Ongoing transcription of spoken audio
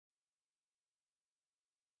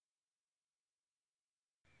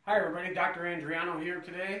Hi everybody, Dr. Andreano here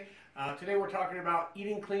today. Today we're talking about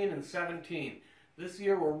eating clean in 17. This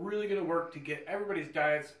year we're really going to work to get everybody's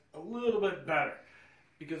diets a little bit better.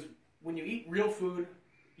 Because when you eat real food,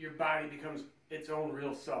 your body becomes its own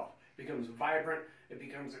real self. It becomes vibrant, it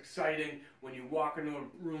becomes exciting. When you walk into a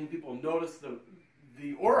room, people notice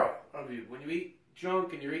the aura of you. When you eat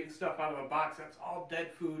junk and you're eating stuff out of a box, that's all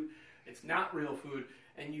dead food. It's not real food.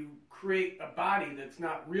 And you create a body that's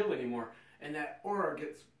not real anymore. And that aura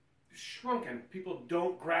gets shrunken. People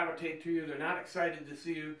don't gravitate to you. They're not excited to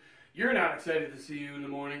see you. You're not excited to see you in the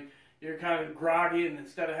morning. You're kind of groggy, and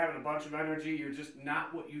instead of having a bunch of energy, you're just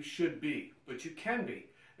not what you should be. But you can be.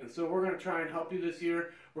 And so we're going to try and help you this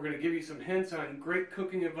year. We're going to give you some hints on great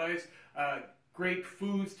cooking advice, great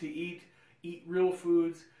foods to eat real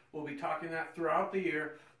foods. We'll be talking that throughout the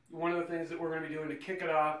year. One of the things that we're going to be doing to kick it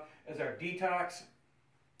off is our detox.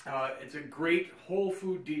 It's a great whole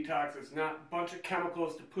food detox. It's not a bunch of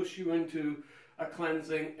chemicals to push you into a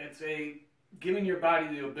cleansing. It's giving your body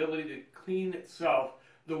the ability to clean itself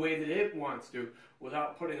the way that it wants to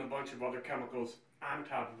without putting a bunch of other chemicals on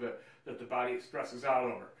top of it that the body stresses out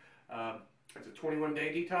over. It's a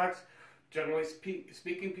 21-day detox. Generally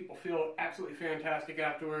speaking, people feel absolutely fantastic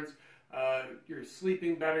afterwards. You're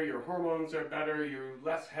sleeping better, your hormones are better, you're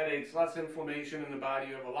less headaches, less inflammation in the body,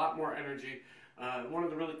 you have a lot more energy. One of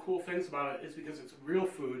the really cool things about it is because it's real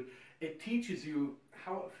food, it teaches you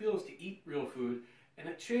how it feels to eat real food, and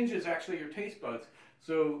it changes actually your taste buds.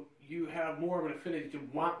 So you have more of an affinity to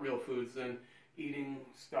want real foods than eating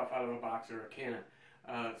stuff out of a box or a can.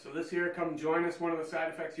 So this year, come join us. One of the side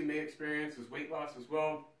effects you may experience is weight loss as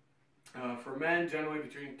well. For men, generally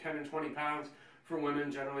between 10 and 20 pounds. For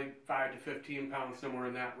women, generally 5 to 15 pounds, somewhere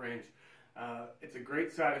in that range. It's a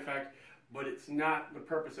great side effect, but it's not the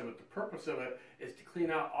purpose of it. The purpose of it is to clean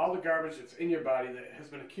out all the garbage that's in your body that has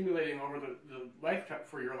been accumulating over the lifetime,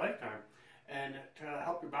 for your lifetime, and to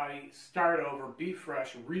help your body start over, be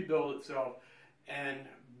fresh, rebuild itself, and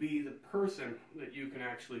be the person that you can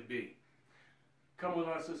actually be. Come with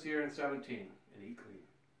us this year in 17 and eat clean.